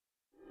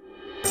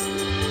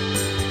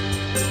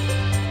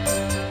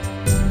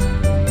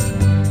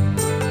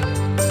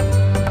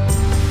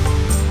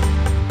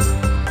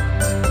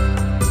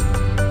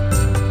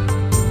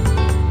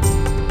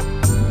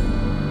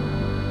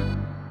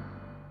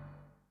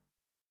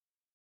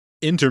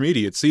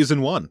Intermediate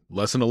Season 1,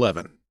 Lesson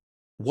 11.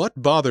 What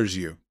bothers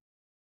you?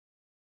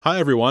 Hi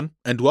everyone,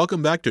 and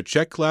welcome back to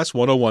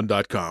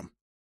CzechClass101.com.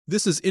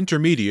 This is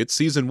Intermediate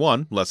Season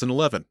 1, Lesson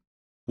 11.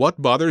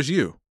 What bothers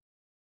you?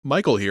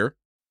 Michael here.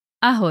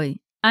 Ahoj,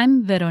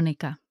 I'm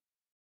Veronika.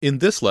 In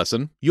this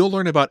lesson, you'll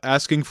learn about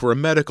asking for a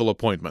medical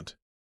appointment.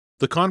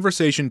 The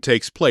conversation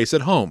takes place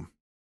at home.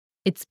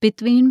 It's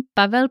between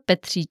Pavel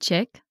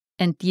Petříček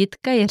and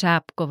Jitka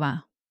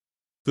Jeřábková.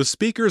 The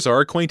speakers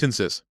are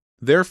acquaintances.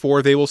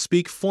 Therefore, they will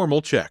speak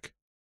formal Czech.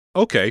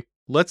 Okay,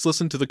 let's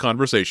listen to the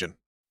conversation.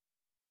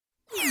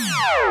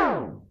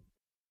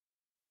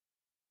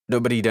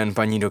 Dobrý den,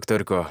 paní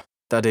doktorko.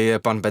 Tady je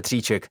pan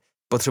Petříček.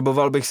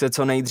 Potřeboval bych se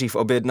co nejdřív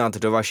objednat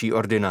do vaší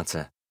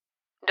ordinace.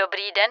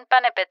 Dobrý den,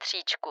 pane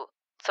Petříčku.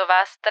 Co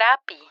vás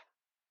trápí?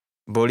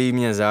 Bolí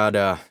mě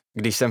záda.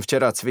 Když jsem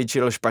včera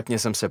cvičil, špatně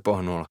jsem se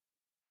pohnul.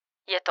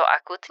 Je to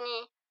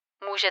akutní?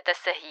 Můžete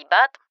se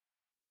hýbat?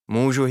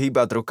 Můžu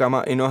hýbat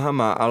rukama i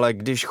nohama, ale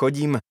když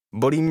chodím,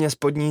 bolí mě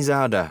spodní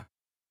záda.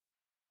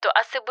 To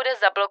asi bude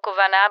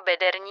zablokovaná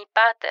bederní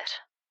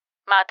páteř.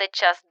 Máte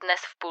čas dnes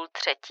v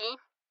 2:30?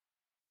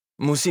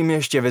 Musím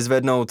ještě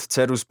vyzvednout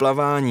dceru z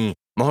plavání.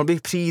 Mohl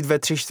bych přijít ve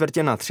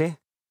 3:45?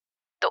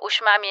 To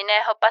už mám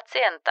jiného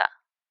pacienta.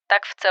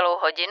 Tak v celou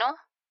hodinu?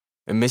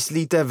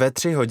 Myslíte ve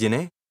 3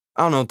 hodiny?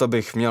 Ano, to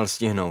bych měl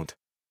stihnout.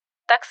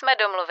 Tak jsme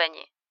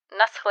domluveni.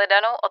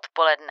 Nashledanou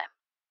odpoledne.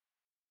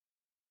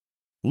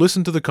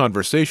 Listen to the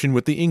conversation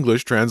with the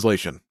English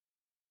translation.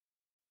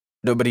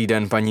 Dobrý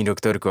den, paní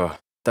doktorko.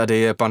 Tady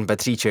je pan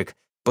Petříček.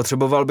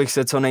 Potřeboval bych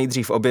se co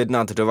nejdřív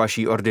objednat do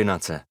vaší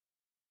ordinace.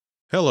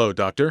 Hello,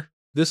 doctor.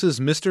 This is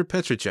Mr.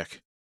 Petříček.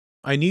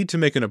 I need to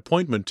make an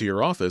appointment to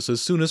your office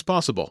as soon as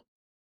possible.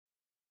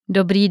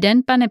 Dobrý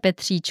den, pane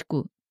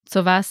Petříčku.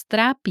 Co vás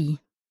trápí?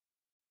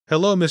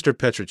 Hello, Mr.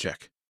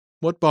 Petříček.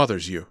 What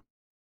bothers you?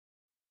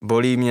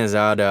 Bolí mě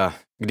záda.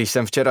 Když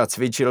jsem včera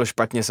cvičil,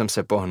 špatně jsem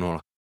se pohnul.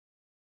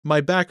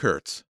 My back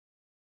hurts.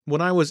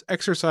 When I was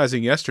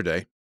exercising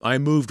yesterday, I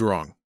moved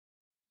wrong.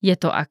 Je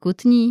to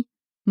akutní?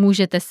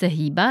 Můžete se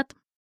hýbat?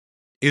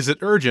 Is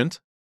it urgent?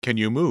 Can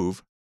you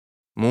move?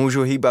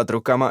 Můžu hýbat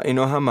rukama i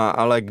nohama,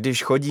 ale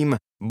když chodím,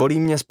 bolí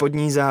mě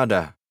spodní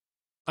záda.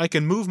 I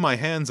can move my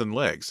hands and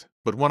legs,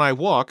 but when I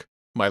walk,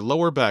 my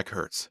lower back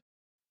hurts.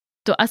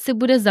 To asi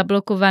bude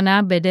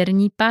zablokovaná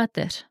bederní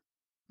páteř.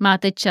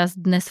 Máte čas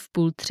dnes v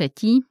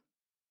 2:30?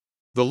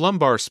 The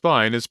lumbar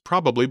spine is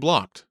probably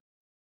blocked.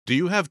 Do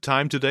you have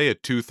time today at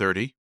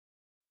 2:30?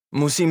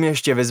 Musím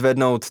ještě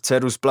vyzvednout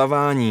dceru z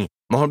plavání.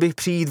 Mohl bych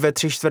přijít ve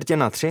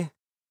 3:45?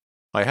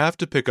 I have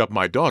to pick up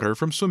my daughter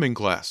from swimming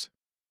class.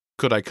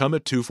 Could I come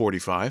at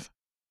 2:45?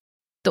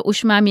 To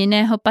už mám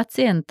jiného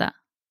pacienta.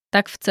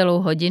 Tak v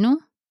celou hodinu?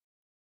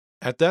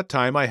 At that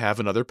time I have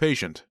another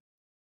patient.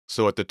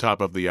 So at the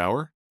top of the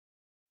hour?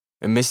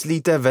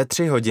 Myslíte ve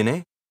 3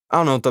 hodiny?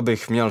 Ano, to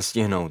bych měl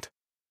stihnout.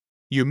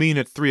 You mean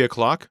at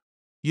 3:00?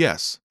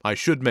 Yes, I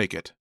should make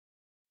it.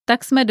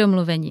 Tak jsme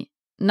domluveni.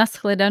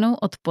 Nashledanou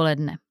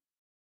odpoledne.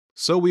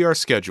 So we are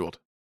scheduled.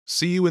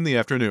 See you in the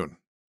afternoon.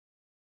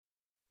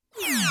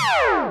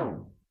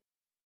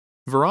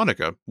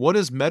 Veronica, what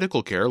is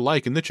medical care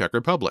like in the Czech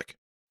Republic?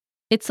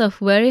 It's of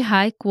very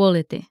high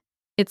quality.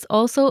 It's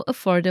also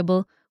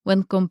affordable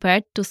when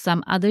compared to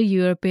some other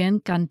European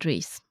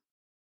countries.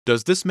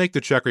 Does this make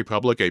the Czech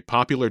Republic a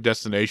popular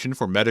destination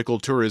for medical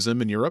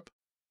tourism in Europe?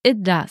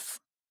 It does.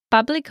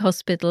 Public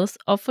hospitals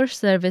offer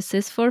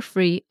services for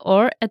free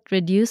or at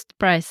reduced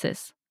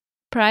prices.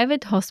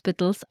 Private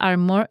hospitals are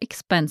more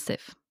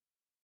expensive.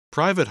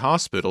 Private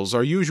hospitals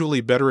are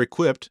usually better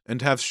equipped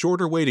and have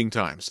shorter waiting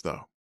times,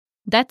 though.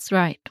 That's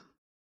right.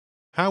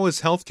 How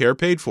is healthcare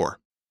paid for?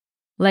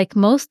 Like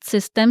most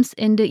systems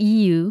in the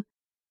EU,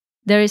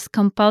 there is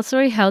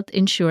compulsory health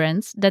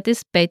insurance that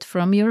is paid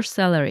from your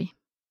salary.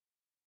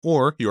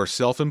 Or your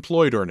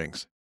self-employed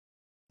earnings?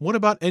 What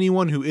about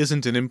anyone who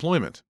isn't in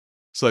employment,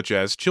 such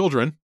as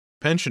children,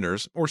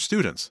 pensioners, or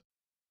students?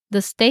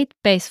 The state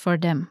pays for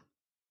them.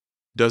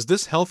 Does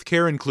this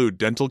healthcare include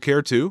dental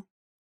care too?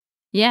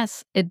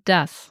 Yes, it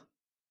does.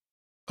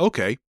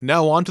 Okay,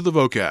 now on to the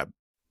vocab.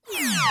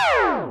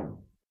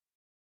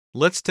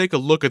 Let's take a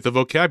look at the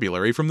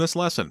vocabulary from this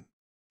lesson.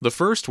 The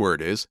first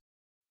word is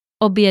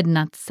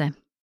Objednat se.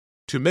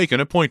 to make an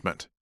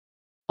appointment.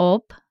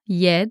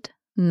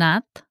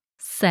 Objednat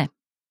se.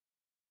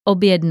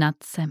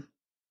 Objednat se.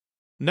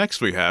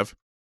 Next we have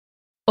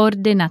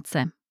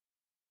Ordinace.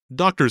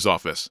 doctor's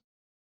office.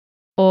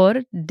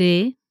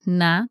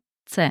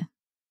 Ordinace.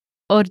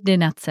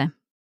 Ordinace.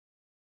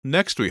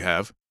 Next we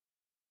have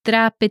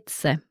Trápit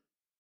se.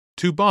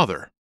 to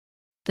bother.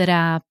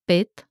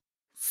 Trápit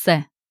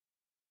se.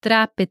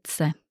 Trápit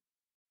se.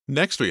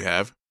 Next we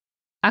have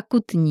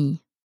Akutní.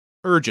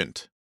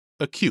 urgent,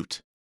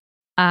 acute.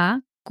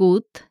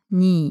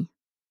 Akutní.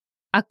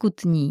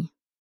 Akutní.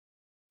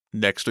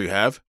 Next we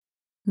have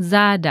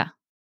Záda.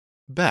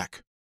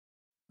 back.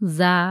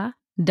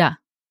 Záda.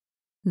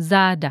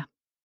 Záda.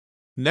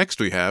 Next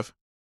we have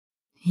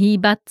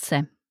Hýbat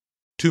se.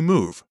 to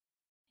move.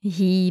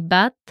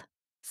 Hýbat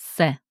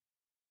se.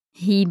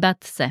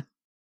 Hýbat se.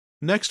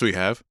 Next we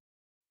have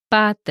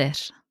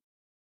páteř,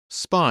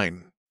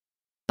 spine.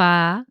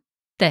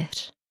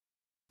 páteř,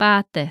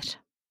 páteř.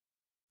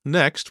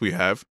 Next we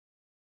have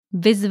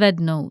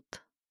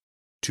Vyzvednout,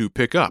 to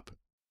pick up.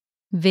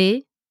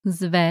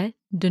 vyzvednout,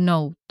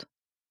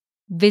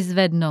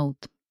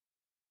 vyzvednout.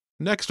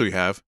 Next we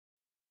have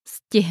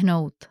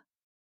Stihnout,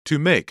 to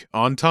make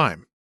on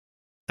time.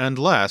 And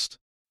last,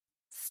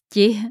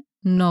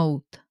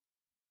 stihnout,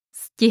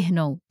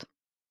 stihnout.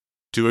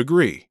 to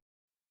agree,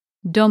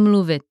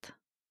 Domluvit,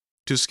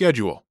 to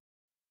schedule.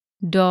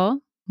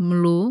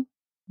 domluvit,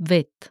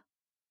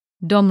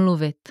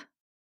 domluvit.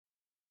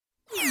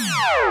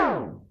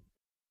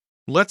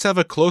 Let's have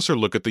a closer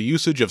look at the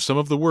usage of some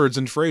of the words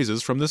and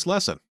phrases from this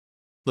lesson.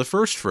 The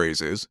first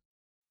phrase is,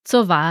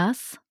 Co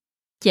vás,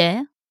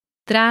 tě,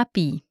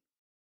 trápí?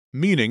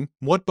 meaning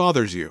what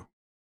bothers you.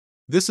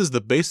 This is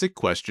the basic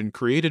question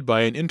created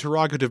by an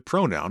interrogative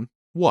pronoun,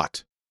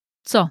 what,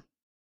 Co?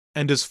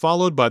 and is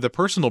followed by the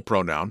personal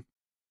pronoun,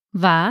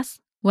 Vás,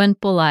 when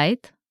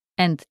polite,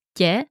 and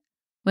tě,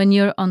 when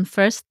you're on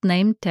first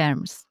name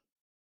terms.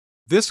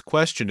 This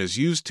question is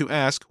used to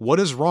ask what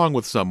is wrong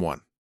with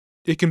someone.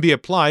 It can be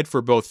applied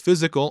for both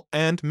physical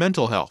and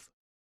mental health.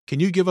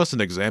 Can you give us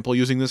an example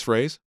using this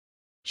phrase?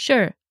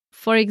 Sure.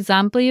 For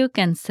example, you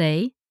can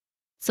say,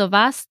 co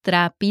vás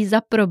trápí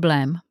za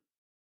problém?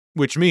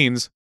 Which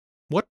means,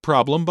 what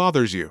problem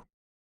bothers you?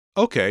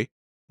 Okay,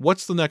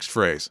 what's the next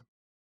phrase?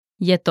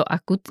 Je to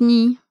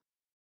akutní?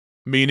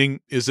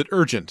 Meaning, is it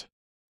urgent?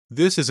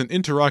 This is an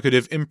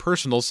interrogative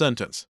impersonal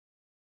sentence.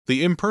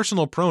 The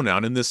impersonal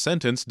pronoun in this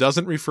sentence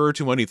doesn't refer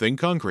to anything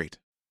concrete.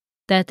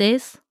 That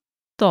is,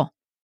 to.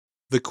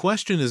 The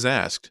question is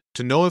asked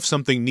to know if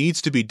something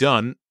needs to be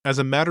done as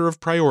a matter of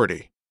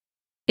priority,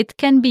 It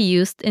can be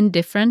used in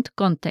different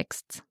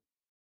contexts.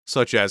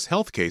 such as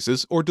health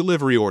cases or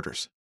delivery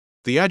orders.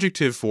 The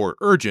adjective for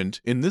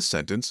urgent in this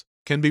sentence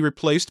can be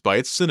replaced by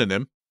its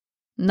synonym.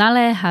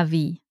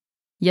 Naléhavý.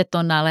 Je to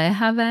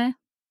naléhavé?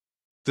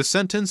 The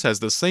sentence has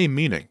the same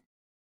meaning.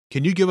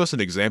 Can you give us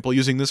an example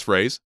using this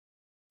phrase?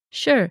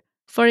 Sure.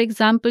 For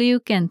example, you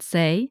can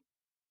say,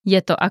 je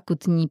to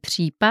akutní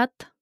případ?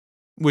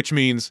 Which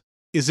means,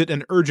 is it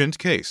an urgent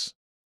case?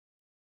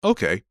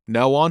 Okay,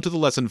 now on to the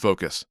lesson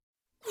focus.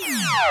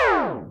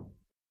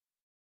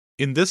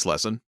 In this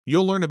lesson,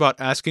 you'll learn about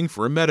asking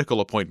for a medical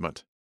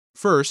appointment.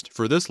 First,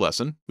 for this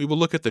lesson, we will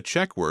look at the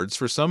check words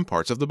for some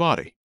parts of the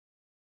body.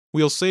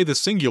 We'll say the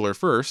singular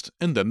first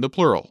and then the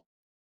plural.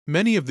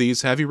 Many of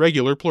these have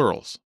irregular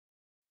plurals.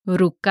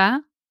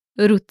 Ruka,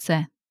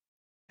 ruce.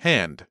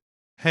 Hand,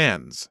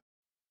 hands.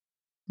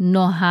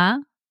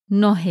 Noha,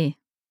 nohy.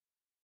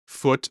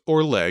 Foot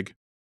or leg,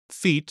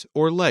 feet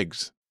or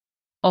legs.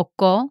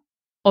 Oko,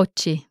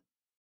 oči.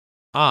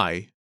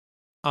 Eye,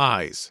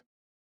 eyes.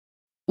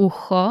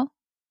 Ucho,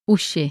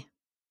 uši.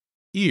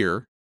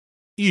 Ear,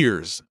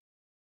 ears.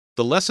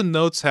 The lesson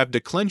notes have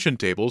declension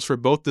tables for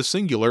both the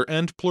singular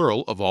and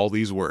plural of all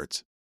these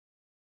words.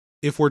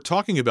 If we're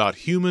talking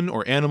about human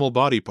or animal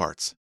body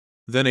parts,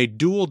 then a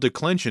dual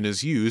declension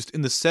is used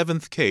in the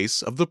seventh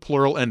case of the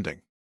plural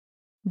ending.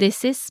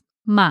 This is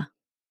ma.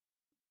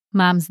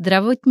 Mám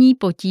zdravotní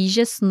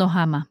potíže s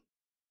nohama.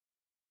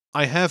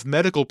 I have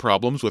medical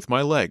problems with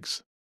my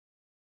legs.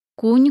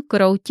 Kůň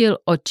kroutil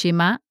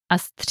očima a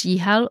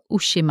stříhal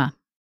ušima.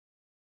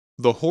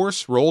 The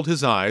horse rolled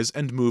his eyes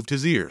and moved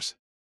his ears.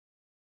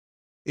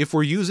 If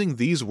we're using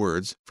these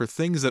words for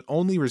things that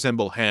only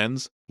resemble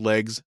hands,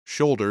 legs,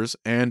 shoulders,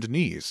 and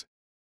knees,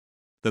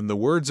 then the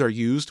words are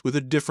used with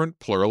a different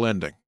plural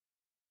ending.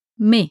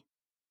 My.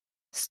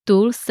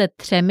 Stůl se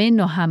 3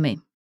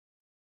 nohami.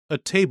 A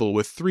table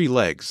with 3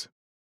 legs.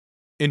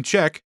 In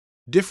Czech,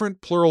 different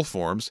plural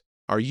forms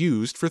are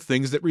used for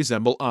things that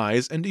resemble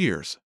eyes and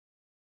ears.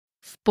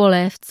 V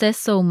polévce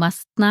jsou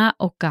mastná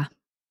oka.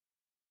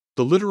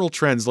 The literal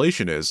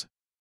translation is,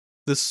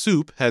 the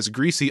soup has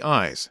greasy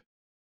eyes.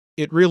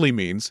 It really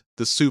means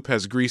the soup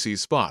has greasy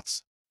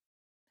spots.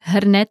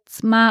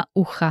 Hrnec má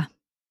ucha.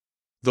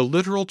 The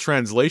literal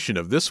translation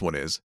of this one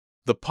is,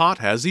 the pot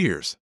has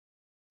ears.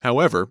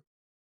 However,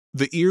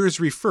 the ears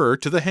refer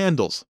to the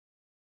handles.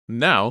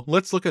 Now,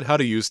 let's look at how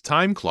to use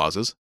time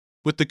clauses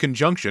with the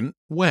conjunction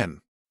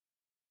when.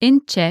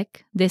 In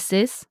Czech, this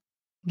is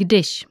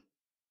když.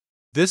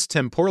 This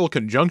temporal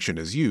conjunction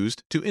is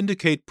used to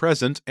indicate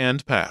present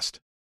and past.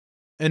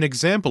 An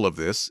example of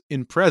this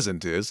in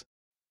present is,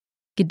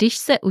 Když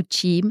se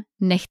učím,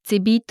 nechci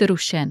být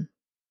rušen.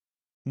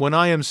 when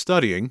I am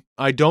studying,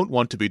 I don't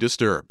want to be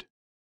disturbed.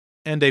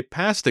 And a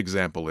past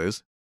example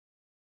is,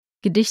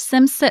 Když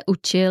jsem se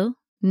učil,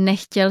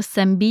 nechtěl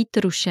jsem být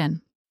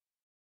rušen.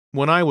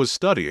 when I was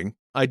studying,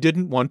 I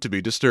didn't want to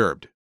be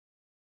disturbed.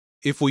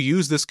 If we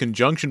use this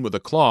conjunction with a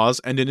clause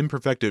and an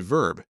imperfective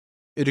verb,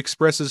 it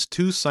expresses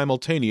 2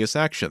 simultaneous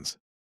actions.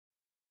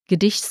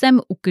 Když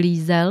jsem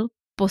uklízel,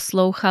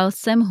 poslouchal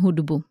jsem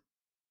hudbu.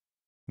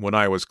 When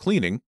I was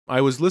cleaning,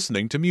 I was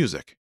listening to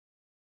music.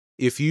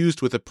 If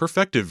used with a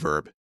perfective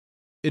verb,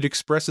 it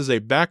expresses a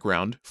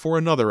background for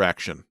another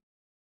action.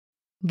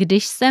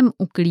 Když jsem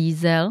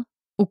uklízel,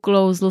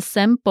 Uklouzl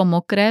jsem po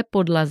mokré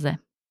podlaze.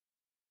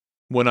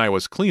 When I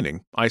was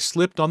cleaning, I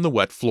slipped on the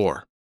wet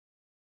floor.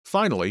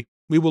 Finally,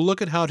 we will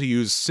look at how to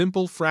use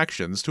simple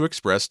fractions to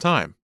express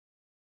time.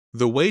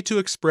 The way to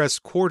express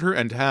quarter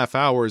and half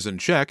hours in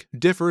Czech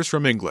differs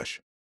from English.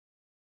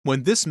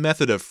 When this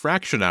method of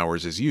fraction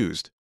hours is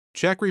used,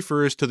 Czech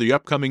refers to the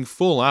upcoming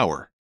full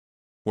hour,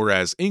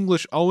 whereas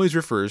English always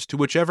refers to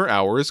whichever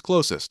hour is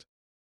closest.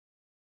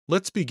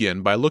 Let's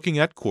begin by looking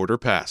at quarter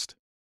past.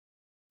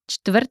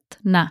 Čtvrt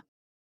na.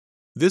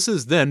 This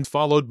is then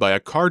followed by a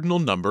cardinal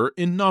number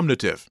in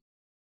nominative.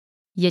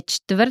 Je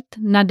čtvrt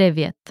na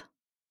 9.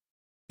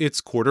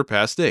 It's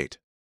 8:15.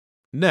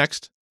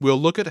 Next, we'll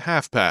look at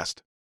half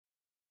past.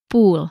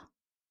 Půl.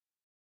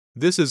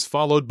 This is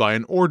followed by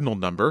an ordinal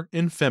number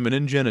in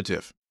feminine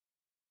genitive.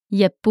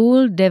 Je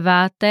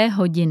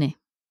 8:30.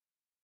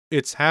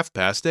 It's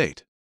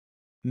 8:30.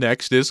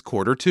 Next is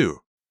 2:45.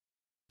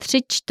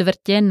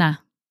 3/4 na.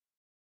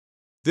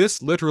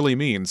 This literally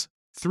means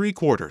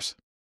 3/4,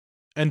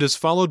 and is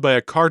followed by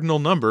a cardinal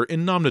number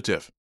in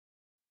nominative.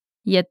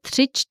 Je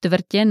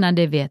 3/4 na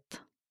 9.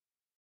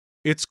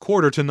 It's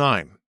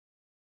 8:45.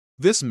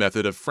 This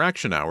method of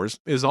fraction hours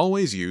is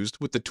always used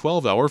with the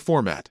 12-hour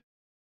format.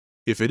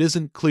 If it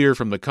isn't clear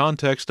from the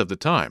context of the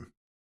time,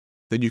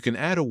 then you can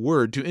add a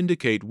word to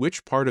indicate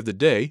which part of the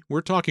day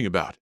we're talking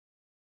about.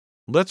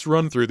 Let's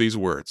run through these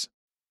words.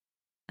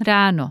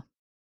 Ráno.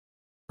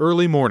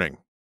 Early morning,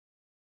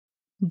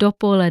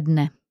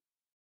 Dopoledne.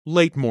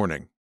 late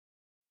morning,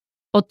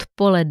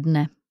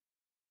 Odpoledne.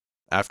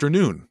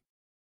 afternoon,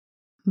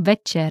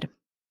 Večer.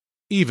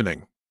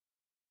 evening.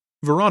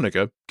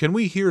 Veronica, can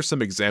we hear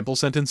some example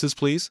sentences,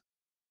 please?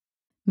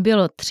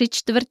 Bylo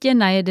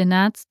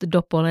 11:45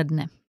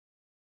 dopoledne.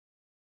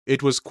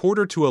 It was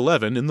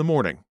 10:45 in the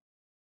morning.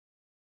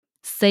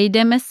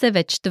 Sejdeme se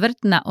ve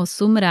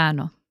 7:45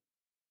 ráno.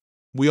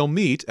 We'll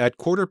meet at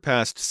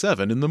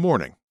 7:15 in the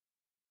morning.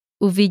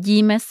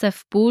 Uvidíme se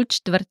v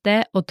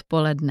 3:30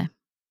 odpoledne.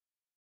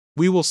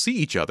 We will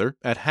see each other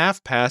at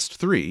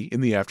 3:30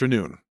 in the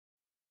afternoon.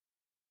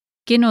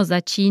 Kino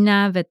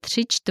začíná ve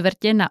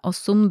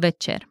 7:45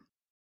 večer.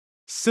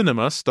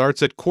 Cinema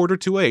starts at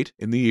 7:45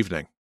 in the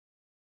evening.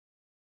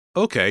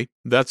 Okay,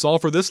 that's all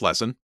for this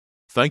lesson.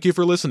 Thank you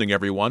for listening,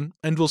 everyone,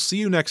 and we'll see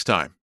you next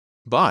time.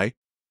 Bye.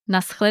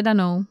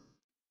 Naschledanou.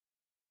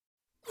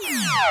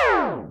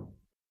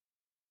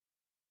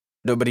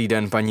 Dobrý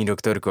den, paní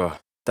doktorko.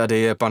 Tady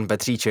je pan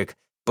Petříček.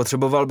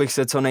 Potřeboval bych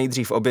se co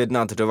nejdřív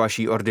objednat do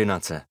vaší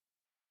ordinace.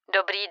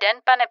 Dobrý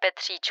den, pane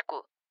Petříčku.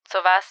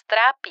 Co vás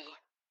trápí?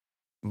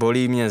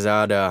 Bolí mě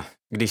záda.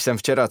 Když jsem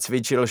včera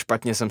cvičil,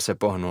 špatně jsem se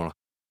pohnul.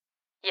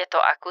 Je to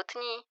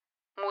akutní?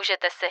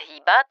 Můžete se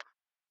hýbat?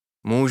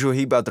 Můžu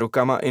hýbat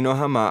rukama i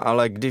nohama,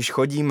 ale když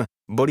chodím,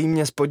 bolí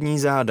mě spodní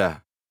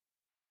záda.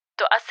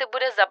 To asi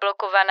bude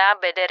zablokovaná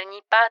bederní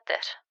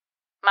páteř.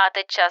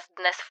 Máte čas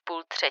dnes v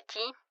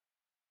 2:30?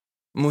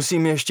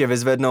 Musím ještě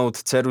vyzvednout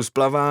dceru z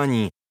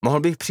plavání. Mohl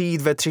bych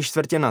přijít ve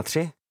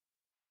 3:45?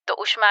 To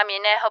už mám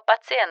jiného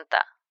pacienta.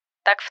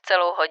 Tak v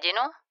celou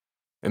hodinu?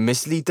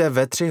 Myslíte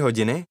ve 3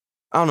 hodiny?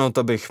 Ano,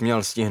 to bych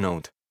měl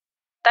stihnout.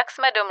 Tak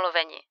jsme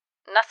domluveni.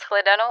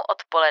 Naschledanou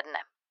odpoledne.